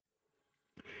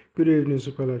Good evening,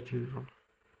 Superlative.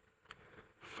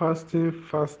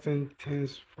 Fasting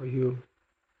things for you.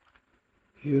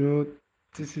 You know,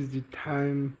 this is the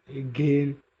time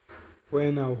again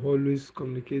when I'll always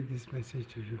communicate this message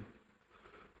to you.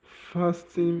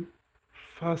 Fasting,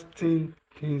 fasting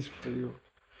things for you.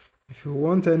 If you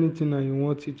want anything and you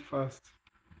want it fast,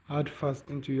 add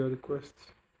fasting to your request.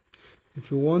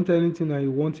 If you want anything and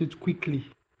you want it quickly,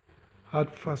 add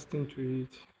fasting to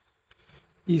it.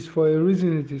 It's for a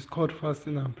reason it is called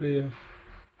fasting and prayer.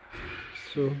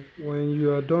 So when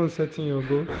you are done setting your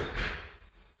goals,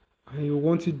 and you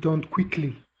want it done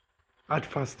quickly, add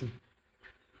fasting.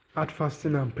 Add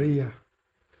fasting and prayer.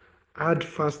 Add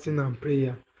fasting and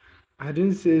prayer. I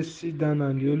didn't say sit down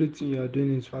and the only thing you are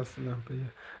doing is fasting and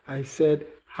prayer. I said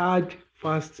add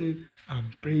fasting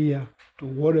and prayer to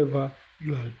whatever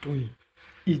you are doing.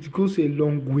 It goes a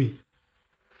long way.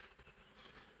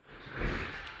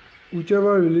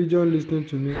 Whichever religion listening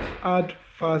to me, add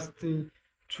fasting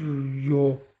to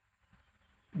your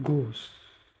goals.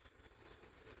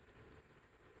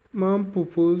 Man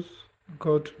propose,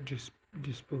 God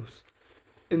dispose.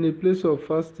 In a place of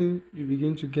fasting, you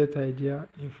begin to get idea,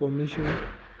 information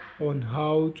on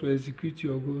how to execute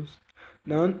your goals.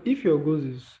 Now, if your goals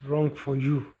is wrong for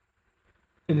you,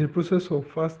 in the process of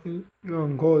fasting, you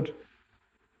and God,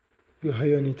 you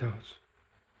iron it out.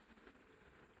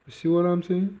 You see what I'm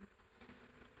saying?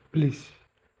 Please,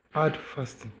 add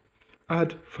fasting,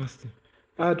 add fasting,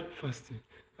 add fasting,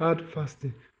 add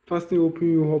fasting. Fasting open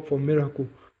you up for miracle.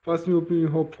 Fasting open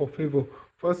you up for favor.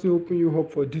 Fasting open you up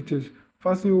for details.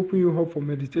 Fasting open you up for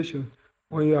meditation.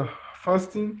 When you are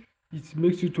fasting, it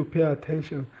makes you to pay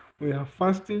attention. When you are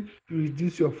fasting, you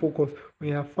reduce your focus. When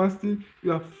you are fasting,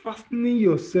 you are fastening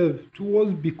yourself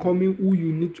towards becoming who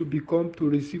you need to become to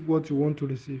receive what you want to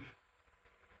receive.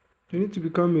 You need to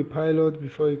become a pilot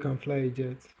before you can fly a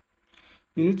jet.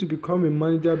 You need to become a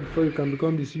manager before you can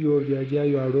become the CEO of the idea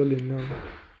you are rolling now.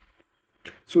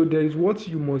 So there is what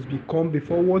you must become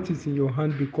before what is in your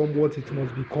hand become what it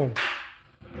must become.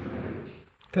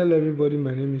 Tell everybody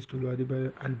my name is Tolu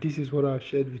Adebayo and this is what I've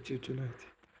shared with you tonight.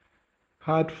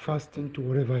 Add fasting to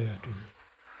whatever you are doing.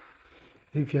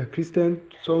 If you are Christian,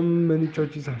 so many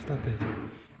churches have started.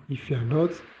 If you are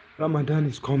not, Ramadan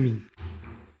is coming.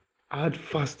 Add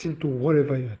fasting to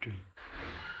whatever you are doing.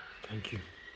 Thank you.